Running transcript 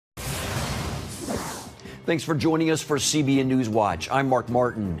Thanks for joining us for CBN News Watch. I'm Mark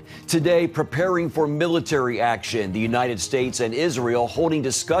Martin. Today, preparing for military action, the United States and Israel holding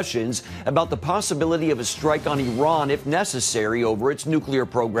discussions about the possibility of a strike on Iran if necessary over its nuclear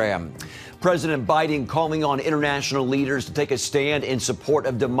program. President Biden calling on international leaders to take a stand in support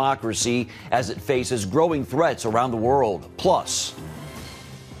of democracy as it faces growing threats around the world. Plus,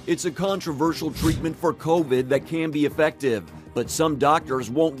 it's a controversial treatment for COVID that can be effective, but some doctors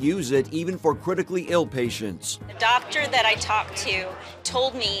won't use it even for critically ill patients. The doctor that I talked to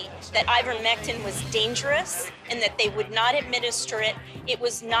told me that ivermectin was dangerous and that they would not administer it. It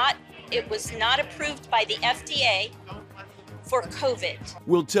was not approved by the FDA for COVID.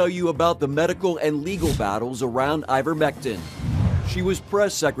 We'll tell you about the medical and legal battles around ivermectin. She was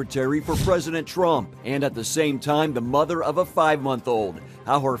press secretary for President Trump and at the same time the mother of a 5-month-old.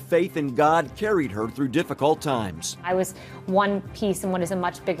 How her faith in God carried her through difficult times. I was one piece in what is a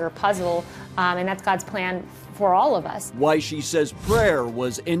much bigger puzzle, and that's God's plan for all of us. Why she says prayer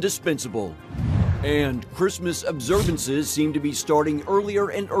was indispensable. And Christmas observances seem to be starting earlier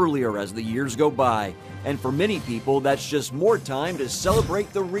and earlier as the years go by. And for many people, that's just more time to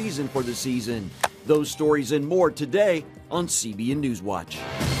celebrate the reason for the season. Those stories and more today on CBN News Watch.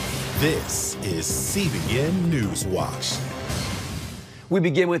 This is CBN News Watch. We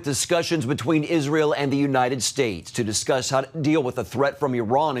begin with discussions between Israel and the United States to discuss how to deal with the threat from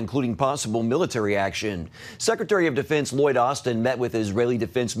Iran, including possible military action. Secretary of Defense Lloyd Austin met with Israeli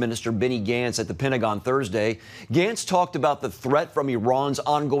Defense Minister Benny Gantz at the Pentagon Thursday. Gantz talked about the threat from Iran's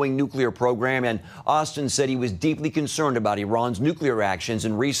ongoing nuclear program, and Austin said he was deeply concerned about Iran's nuclear actions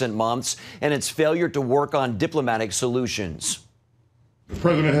in recent months and its failure to work on diplomatic solutions. The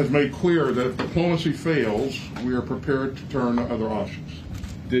President has made clear that if diplomacy fails, we are prepared to turn to other options.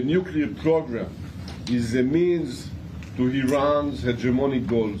 The nuclear program is a means to Iran's hegemonic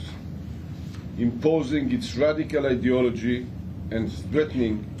goals, imposing its radical ideology and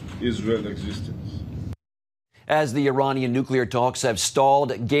threatening Israel's existence. As the Iranian nuclear talks have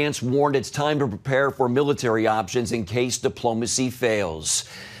stalled, Gantz warned it's time to prepare for military options in case diplomacy fails.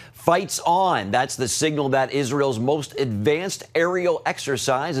 Fights on. That's the signal that Israel's most advanced aerial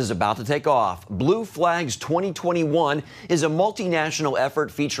exercise is about to take off. Blue Flags 2021 is a multinational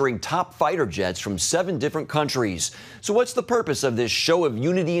effort featuring top fighter jets from 7 different countries. So what's the purpose of this show of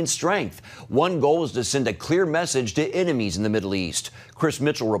unity and strength? One goal is to send a clear message to enemies in the Middle East. Chris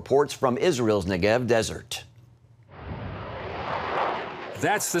Mitchell reports from Israel's Negev Desert.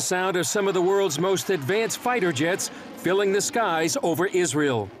 That's the sound of some of the world's most advanced fighter jets filling the skies over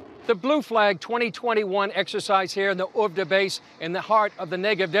Israel. The Blue Flag 2021 exercise here in the Uvda base in the heart of the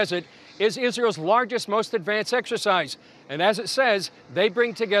Negev Desert is Israel's largest, most advanced exercise. And as it says, they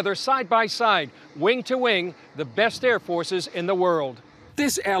bring together side by side, wing to wing, the best air forces in the world.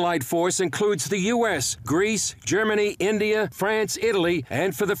 This allied force includes the U.S., Greece, Germany, India, France, Italy,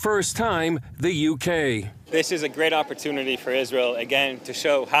 and for the first time, the U.K. This is a great opportunity for Israel, again, to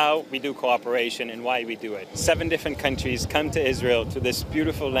show how we do cooperation and why we do it. 7 different countries come to Israel, to this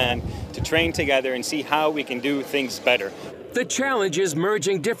beautiful land, to train together and see how we can do things better. The challenge is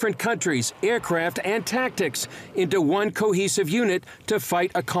merging different countries, aircraft, and tactics into one cohesive unit to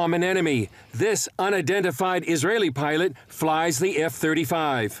fight a common enemy. This unidentified Israeli pilot flies the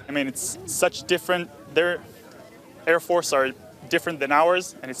F-35. I mean, it's such different. Their Air Force are different than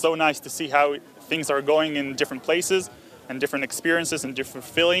ours, and it's so nice to see how things are going in different places and different experiences and different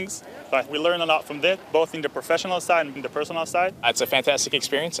feelings. But we learn a lot from that, both in the professional side and in the personal side. It's a fantastic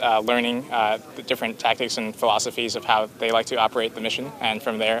experience, learning the different tactics and philosophies of how they like to operate the mission. And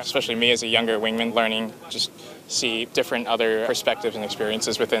from there, especially me as a younger wingman, learning just see different other perspectives and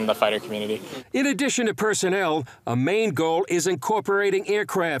experiences within the fighter community. In addition to personnel, a main goal is incorporating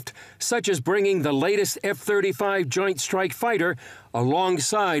aircraft, such as bringing the latest F-35 Joint Strike Fighter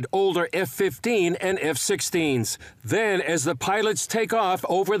alongside older F-15 and F-16s. Then, as the pilots take off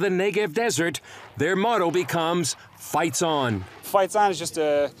over the Negev Desert, their motto becomes, "Fights on." Fights on is just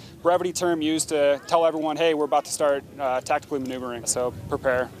a brevity term used to tell everyone, hey, we're about to start tactically maneuvering, so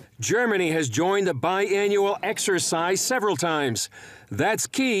prepare. Germany has joined the biannual exercise several times. That's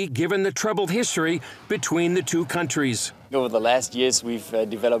key given the troubled history between the two countries. Over the last years, we've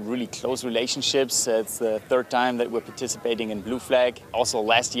developed really close relationships. It's the 3rd time that we're participating in Blue Flag. Also,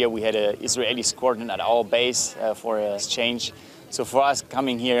 last year we had an Israeli squadron at our base for an exchange. So for us,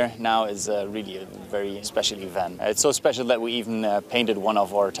 coming here now is really a very special event. It's so special that we even painted one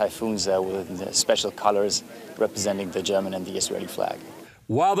of our Typhoons with special colors representing the German and the Israeli flag.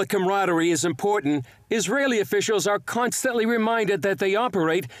 While the camaraderie is important, Israeli officials are constantly reminded that they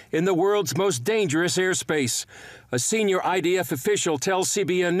operate in the world's most dangerous airspace. A senior IDF official tells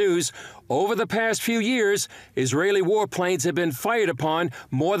CBN News over the past few years, Israeli warplanes have been fired upon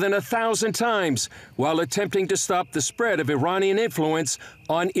more than 1,000 times while attempting to stop the spread of Iranian influence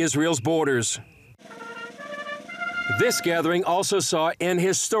on Israel's borders. This gathering also saw an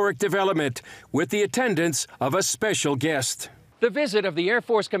historic development with the attendance of a special guest. The visit of the Air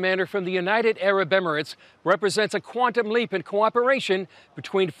Force commander from the United Arab Emirates represents a quantum leap in cooperation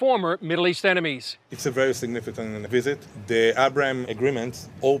between former Middle East enemies. It's a very significant visit. The Abraham agreements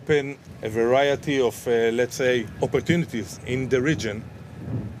open a variety of, let's say, opportunities in the region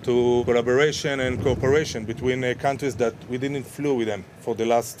to collaboration and cooperation between countries that we didn't flew with them for the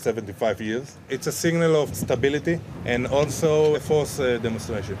last 75 years. It's a signal of stability and also a force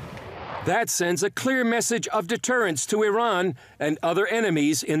demonstration. That sends a clear message of deterrence to Iran and other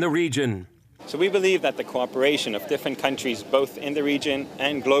enemies in the region. So we believe that the cooperation of different countries, both in the region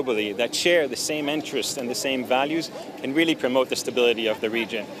and globally, that share the same interests and the same values, can really promote the stability of the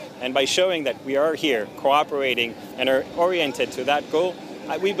region. And by showing that we are here cooperating and are oriented to that goal,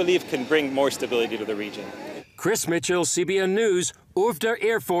 we believe can bring more stability to the region. Chris Mitchell, CBN News, Uvda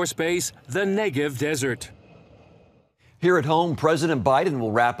Air Force Base, the Negev Desert. Here at home, President Biden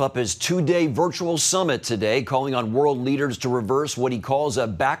will wrap up his two-day virtual summit today, calling on world leaders to reverse what he calls a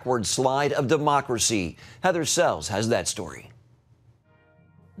backward slide of democracy. Heather Sells has that story.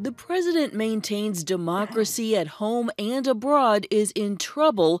 The president maintains democracy at home and abroad is in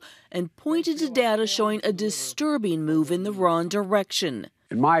trouble and pointed to data showing a disturbing move in the wrong direction.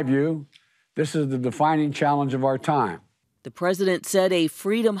 In my view, this is the defining challenge of our time. The president said a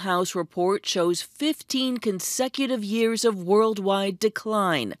Freedom House report shows 15 consecutive years of worldwide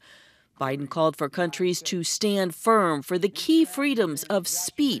decline. Biden called for countries to stand firm for the key freedoms of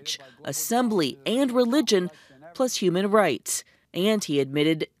speech, assembly, and religion, plus human rights. And he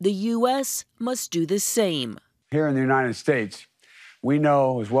admitted the U.S. must do the same. Here in the United States, we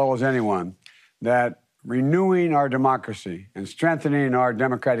know as well as anyone that renewing our democracy and strengthening our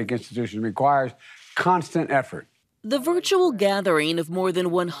democratic institutions requires constant effort. The virtual gathering of more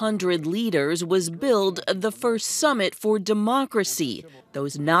than 100 leaders was billed the first summit for democracy.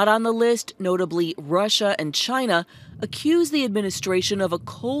 Those not on the list, notably Russia and China, accuse the administration of a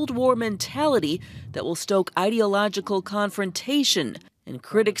Cold War mentality that will stoke ideological confrontation, and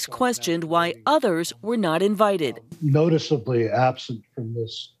critics questioned why others were not invited. Noticeably absent from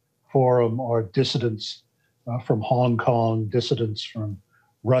this forum are dissidents from Hong Kong, dissidents from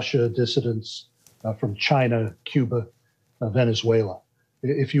Russia, dissidents from China, Cuba, Venezuela.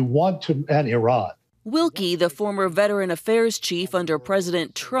 If you want to, and Iran. Wilkie, the former Veteran Affairs chief under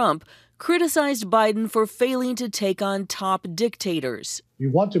President Trump, criticized Biden for failing to take on top dictators. You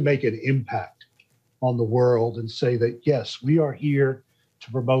want to make an impact on the world and say that, yes, we are here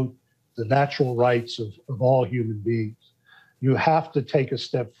to promote the natural rights of all human beings. You have to take a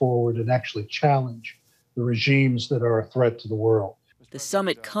step forward and actually challenge the regimes that are a threat to the world. The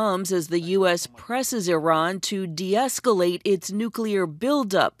summit comes as the U.S. presses Iran to de-escalate its nuclear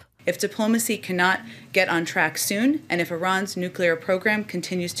buildup. If diplomacy cannot get on track soon, and if Iran's nuclear program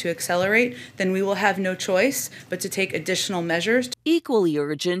continues to accelerate, then we will have no choice but to take additional measures. Equally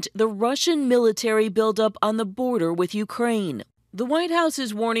urgent, the Russian military buildup on the border with Ukraine. The White House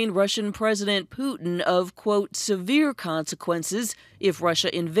is warning Russian President Putin of, quote, severe consequences if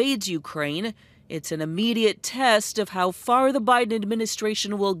Russia invades Ukraine. It's an immediate test of how far the Biden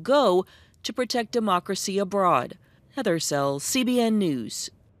administration will go to protect democracy abroad. Heather Sells, CBN News.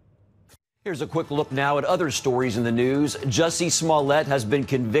 Here's a quick look now at other stories in the news. Jussie Smollett has been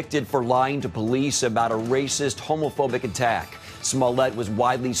convicted for lying to police about a racist, homophobic attack. Smollett was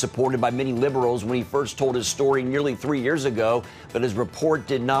widely supported by many liberals when he first told his story nearly 3 years ago, but his report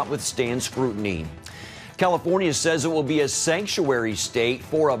did not withstand scrutiny. California says it will be a sanctuary state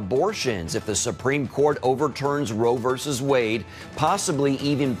for abortions if the Supreme Court overturns Roe v. Wade, possibly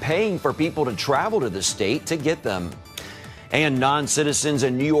even paying for people to travel to the state to get them. And non-citizens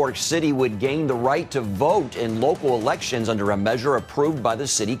in New York City would gain the right to vote in local elections under a measure approved by the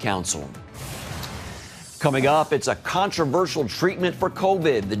city council. Coming up, it's a controversial treatment for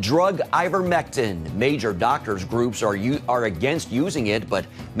COVID, the drug ivermectin. Major doctors groups are against using it, but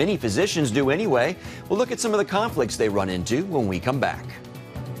many physicians do anyway. We'll look at some of the conflicts they run into when we come back.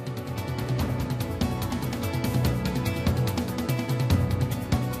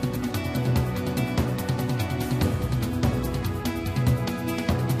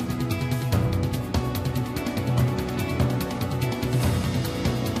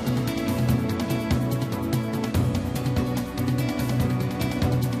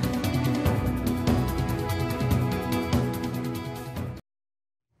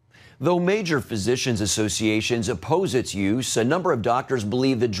 Though major physicians associations oppose its use, a number of doctors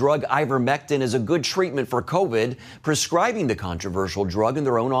believe the drug ivermectin is a good treatment for COVID, prescribing the controversial drug in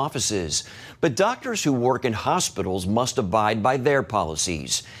their own offices. But doctors who work in hospitals must abide by their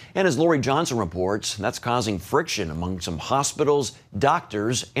policies. And as Lori Johnson reports, that's causing friction among some hospitals,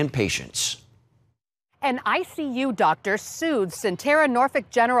 doctors, and patients. An ICU doctor sued Sentara Norfolk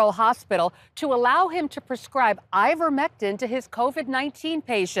General Hospital to allow him to prescribe ivermectin to his COVID-19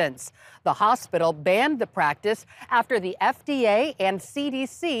 patients. The hospital banned the practice after the FDA and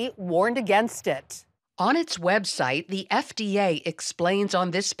CDC warned against it. On its website, the FDA explains on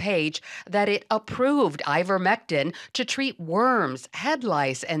this page that it approved ivermectin to treat worms, head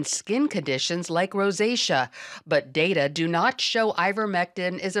lice, and skin conditions like rosacea. But data do not show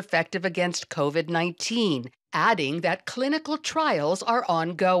ivermectin is effective against COVID-19, adding that clinical trials are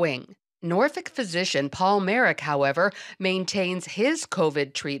ongoing. Norfolk physician Paul Merrick, however, maintains his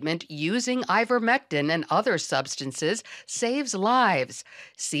COVID treatment using ivermectin and other substances saves lives.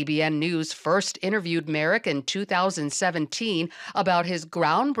 CBN News first interviewed Merrick in 2017 about his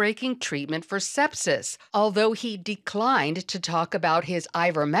groundbreaking treatment for sepsis, although he declined to talk about his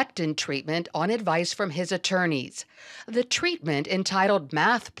ivermectin treatment on advice from his attorneys. The treatment, entitled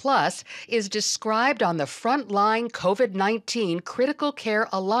Math Plus, is described on the Frontline COVID-19 Critical Care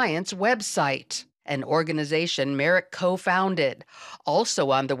Alliance website, an organization Merrick co-founded.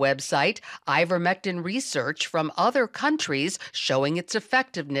 Also on the website, ivermectin research from other countries showing its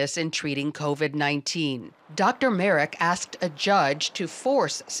effectiveness in treating COVID-19. Dr. Merrick asked a judge to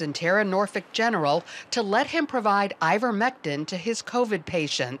force Sentara Norfolk General to let him provide ivermectin to his COVID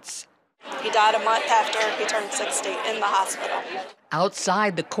patients. He died a month after he turned 60 in the hospital.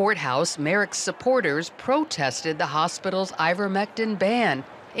 Outside the courthouse, Merrick's supporters protested the hospital's ivermectin ban,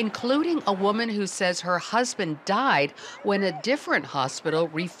 including a woman who says her husband died when a different hospital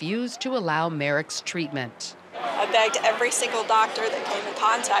refused to allow Merrick's treatment. I begged every single doctor that came in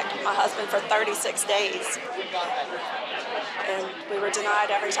contact with my husband for 36 days, and we were denied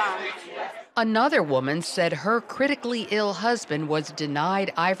every time. Another woman said her critically ill husband was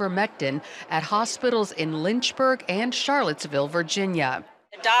denied ivermectin at hospitals in Lynchburg and Charlottesville, Virginia.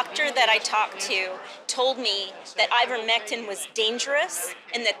 The doctor that I talked to told me that ivermectin was dangerous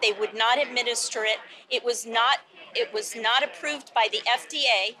and that they would not administer it. It was not approved by the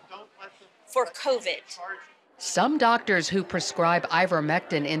FDA for COVID. Some doctors who prescribe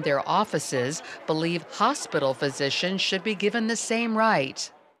ivermectin in their offices believe hospital physicians should be given the same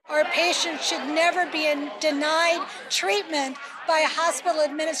right. Our patients should never be denied treatment by a hospital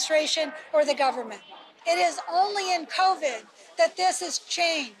administration or the government. It is only in COVID that this has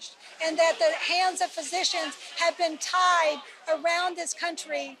changed and that the hands of physicians have been tied around this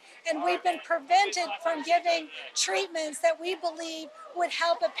country, and we've been prevented from giving treatments that we believe would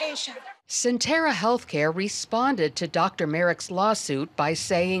help a patient. Sentara Healthcare responded to Dr. Merrick's lawsuit by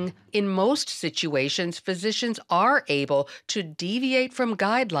saying, in most situations, physicians are able to deviate from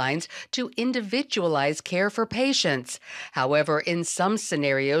guidelines to individualize care for patients. However, in some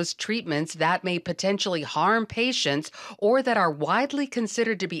scenarios, treatments that may potentially harm patients or that are widely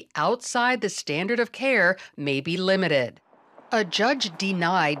considered to be outside the standard of care may be limited. A judge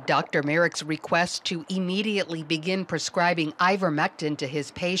denied Dr. Merrick's request to immediately begin prescribing ivermectin to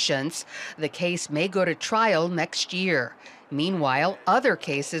his patients. The case may go to trial next year. Meanwhile, other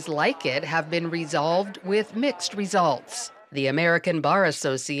cases like it have been resolved with mixed results. The American Bar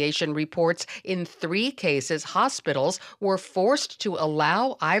Association reports in 3 cases hospitals were forced to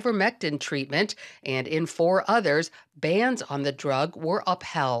allow ivermectin treatment, and in 4 others, bans on the drug were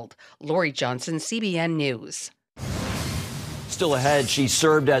upheld. Lori Johnson, CBN News. Still ahead, she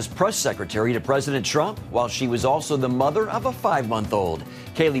served as press secretary to President Trump while she was also the mother of a 5-month-old.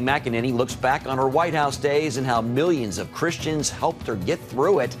 Kayleigh McEnany looks back on her White House days and how millions of Christians helped her get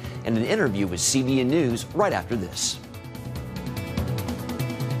through it in an interview with CBN News right after this.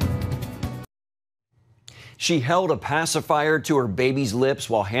 She held a pacifier to her baby's lips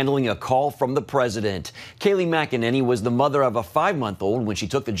while handling a call from the president. Kayleigh McEnany was the mother of a 5-month-old when she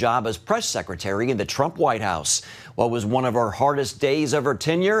took the job as press secretary in the Trump White House. What was one of her hardest days of her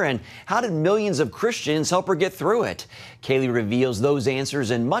tenure, and how did millions of Christians help her get through it? Kayleigh reveals those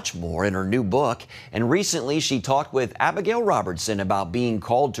answers and much more in her new book. And recently, she talked with Abigail Robertson about being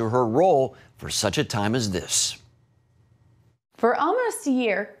called to her role for such a time as this. For almost a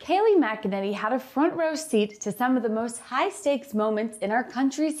year, Kayleigh McEnany had a front row seat to some of the most high-stakes moments in our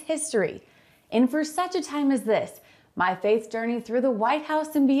country's history. And for such a time as this, my faith journey through the White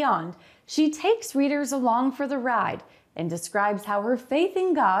House and beyond, she takes readers along for the ride and describes how her faith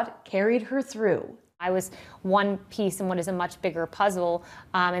in God carried her through. I was one piece in what is a much bigger puzzle,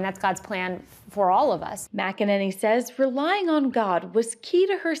 and that's God's plan for all of us. McEnany says relying on God was key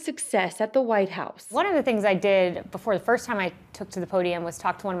to her success at the White House. One of the things I did before the first time I took to the podium was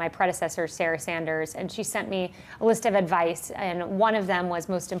talk to one of my predecessors, Sarah Sanders, and she sent me a list of advice, and one of them was,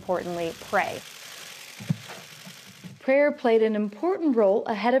 most importantly, pray. Prayer played an important role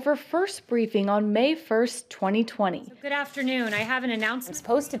ahead of her first briefing on May 1st, 2020. So good afternoon. I have an announcement. I'm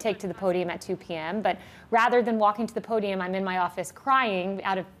supposed to take to the podium at 2 p.m., but rather than walking to the podium, I'm in my office crying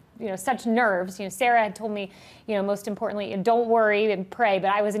out of such nerves. Sarah had told me, most importantly, don't worry and pray,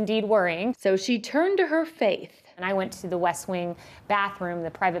 but I was indeed worrying. So she turned to her faith. And I went to the West Wing bathroom, the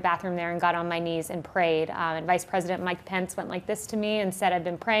private bathroom there, and got on my knees and prayed. And Vice President Mike Pence went like this to me and said, I've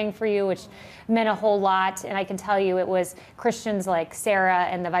been praying for you, which meant a whole lot. And I can tell you it was Christians like Sarah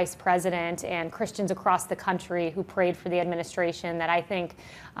and the Vice President and Christians across the country who prayed for the administration that I think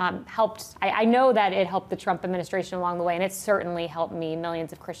helped. I know that it helped the Trump administration along the way, and it certainly helped me,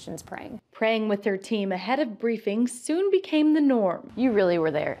 millions of Christians praying. Praying with her team ahead of briefings soon became the norm. You really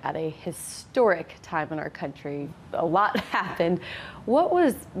were there at a historic time in our country. A lot happened. What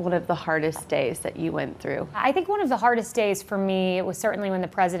was one of the hardest days that you went through? I think one of the hardest days for me, it was certainly when the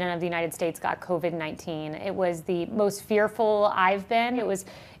President of the United States got COVID-19. It was the most fearful I've been. It was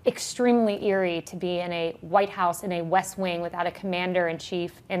extremely eerie to be in a White House in a West Wing without a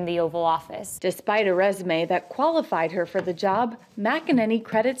commander-in-chief in the Oval Office. Despite a resume that qualified her for the job, McEnany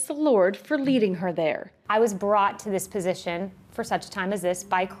credits the Lord for leading her there. I was brought to this position for such a time as this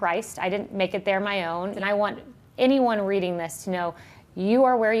by Christ. I didn't make it there my own, and I want anyone reading this to know you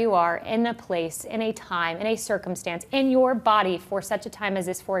are where you are, in a place, in a time, in a circumstance, in your body for such a time as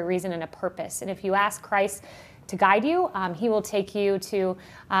this for a reason and a purpose. And if you ask Christ to guide you, he will take you to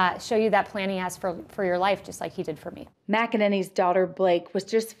show you that plan he has for your life, just like he did for me. McEnany's daughter, Blake, was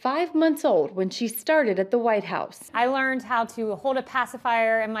just 5 months old when she started at the White House. I learned how to hold a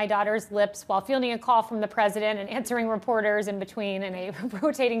pacifier in my daughter's lips while fielding a call from the president and answering reporters in between in a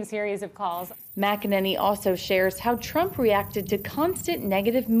rotating series of calls. McEnany also shares how Trump reacted to constant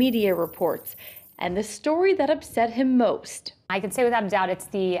negative media reports and the story that upset him most. I can say without a doubt it's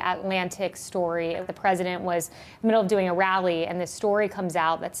the Atlantic story. The president was in the middle of doing a rally, and this story comes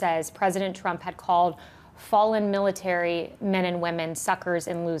out that says President Trump had called fallen military men and women suckers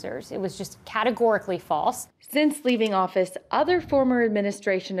and losers. It was just categorically false. Since leaving office, other former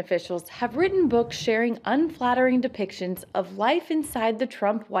administration officials have written books sharing unflattering depictions of life inside the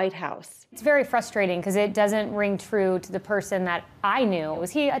Trump White House. It's very frustrating because it doesn't ring true to the person that I knew.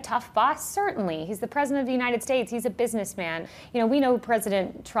 Was he a tough boss? Certainly. He's the president of the United States. He's a businessman. We know who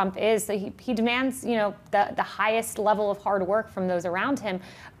President Trump is. So he demands, the highest level of hard work from those around him.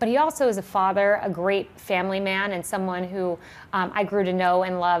 But he also is a father, a great family man, and someone who I grew to know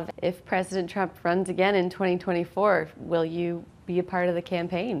and love. If President Trump runs again in 2024, will you be a part of the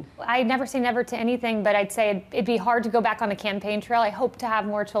campaign? I'd never say never to anything, but I'd say it'd be hard to go back on the campaign trail. I hope to have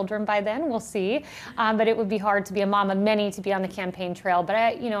more children by then. We'll see. But it would be hard to be a mom of many to be on the campaign trail. But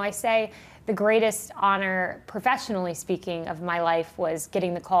I say the greatest honor, professionally speaking, of my life was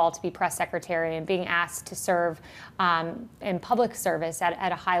getting the call to be press secretary and being asked to serve in public service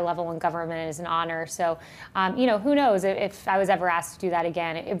at a high level in government is an honor. So, who knows if I was ever asked to do that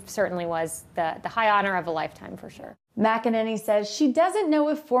again. It certainly was the high honor of a lifetime for sure. McEnany says she doesn't know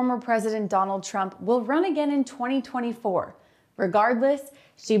if former President Donald Trump will run again in 2024. Regardless,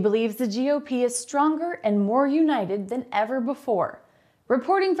 she believes the GOP is stronger and more united than ever before.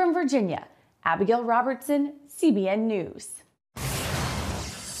 Reporting from Virginia, Abigail Robertson, CBN News.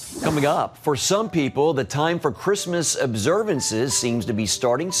 Coming up, for some people, the time for Christmas observances seems to be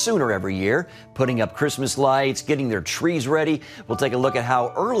starting sooner every year. Putting up Christmas lights, getting their trees ready. We'll take a look at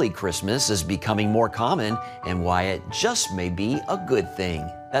how early Christmas is becoming more common and why it just may be a good thing.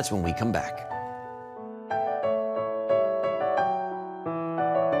 That's when we come back.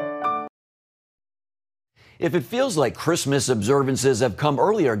 If it feels like Christmas observances have come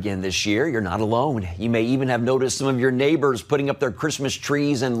earlier again this year, you're not alone. You may even have noticed some of your neighbors putting up their Christmas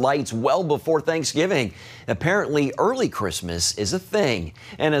trees and lights well before Thanksgiving. Apparently, early Christmas is a thing.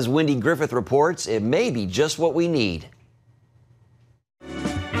 And as Wendy Griffith reports, it may be just what we need.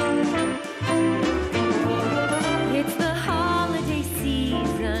 It's the holiday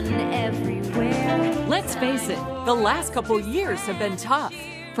season everywhere. Let's face it, the last couple years have been tough.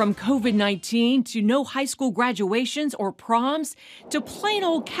 From COVID-19 to no high school graduations or proms to plain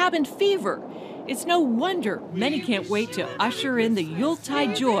old cabin fever. It's no wonder many can't wait to usher in the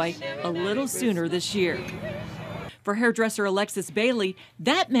Yuletide joy a little sooner this year. For hairdresser Alexis Bailey,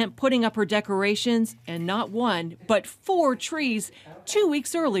 that meant putting up her decorations, and not 1, but 4 trees 2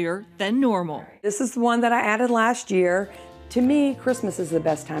 weeks earlier than normal. This is the one that I added last year. To me, Christmas is the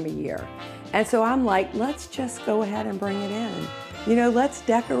best time of year. And so I'm like, let's just go ahead and bring it in. You know, let's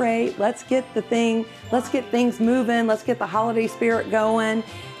decorate, let's get things moving, let's get the holiday spirit going.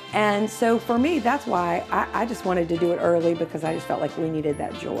 And so for me, that's why I just wanted to do it early, because I just felt like we needed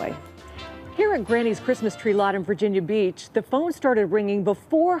that joy. Here at Granny's Christmas tree lot in Virginia Beach, the phone started ringing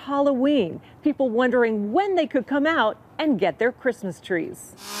before Halloween. People wondering when they could come out and get their Christmas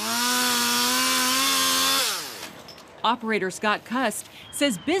trees. Operator Scott Cust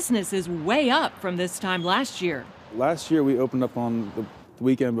says business is way up from this time last year. Last year we opened up on the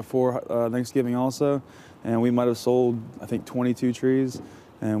weekend before Thanksgiving also, and we might have sold, I think, 22 trees,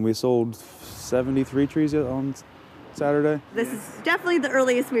 and we sold 73 trees on Saturday. This is definitely the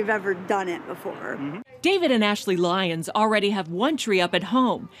earliest we've ever done it before. David and Ashley Lyons already have 1 tree up at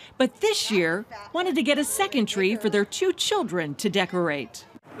home, but this year wanted to get a second tree for their 2 children to decorate.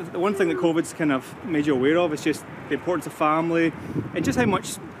 The one thing that COVID's kind of made you aware of is just the importance of family and just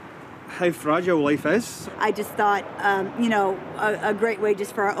how fragile life is. I just thought, you know, a great way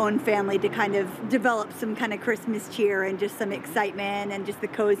just for our own family to kind of develop some kind of Christmas cheer and just some excitement and just the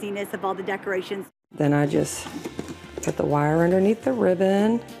coziness of all the decorations. Then I just put the wire underneath the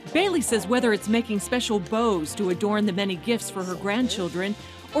ribbon. Bailey says whether it's making special bows to adorn the many gifts for her grandchildren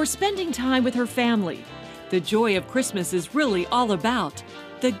or spending time with her family, the joy of Christmas is really all about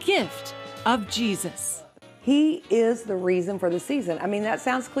the gift of Jesus. He is the reason for the season. I mean, that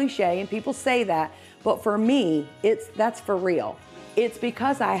sounds cliche and people say that, but for me, that's for real. It's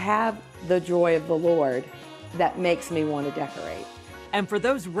because I have the joy of the Lord that makes me want to decorate. And for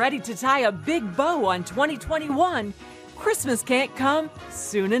those ready to tie a big bow on 2021, Christmas can't come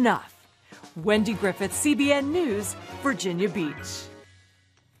soon enough. Wendy Griffith, CBN News, Virginia Beach.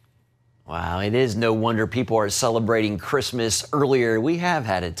 Wow, it is no wonder people are celebrating Christmas earlier. We have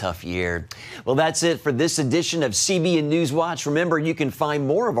had a tough year. Well, that's it for this edition of CBN News Watch. Remember, you can find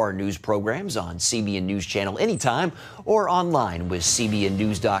more of our news programs on CBN News Channel anytime or online with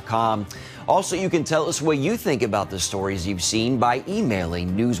cbnnews.com. Also, you can tell us what you think about the stories you've seen by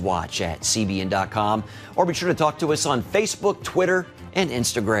emailing newswatch@cbn.com, or be sure to talk to us on Facebook, Twitter, and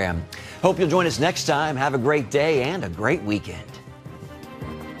Instagram. Hope you'll join us next time. Have a great day and a great weekend.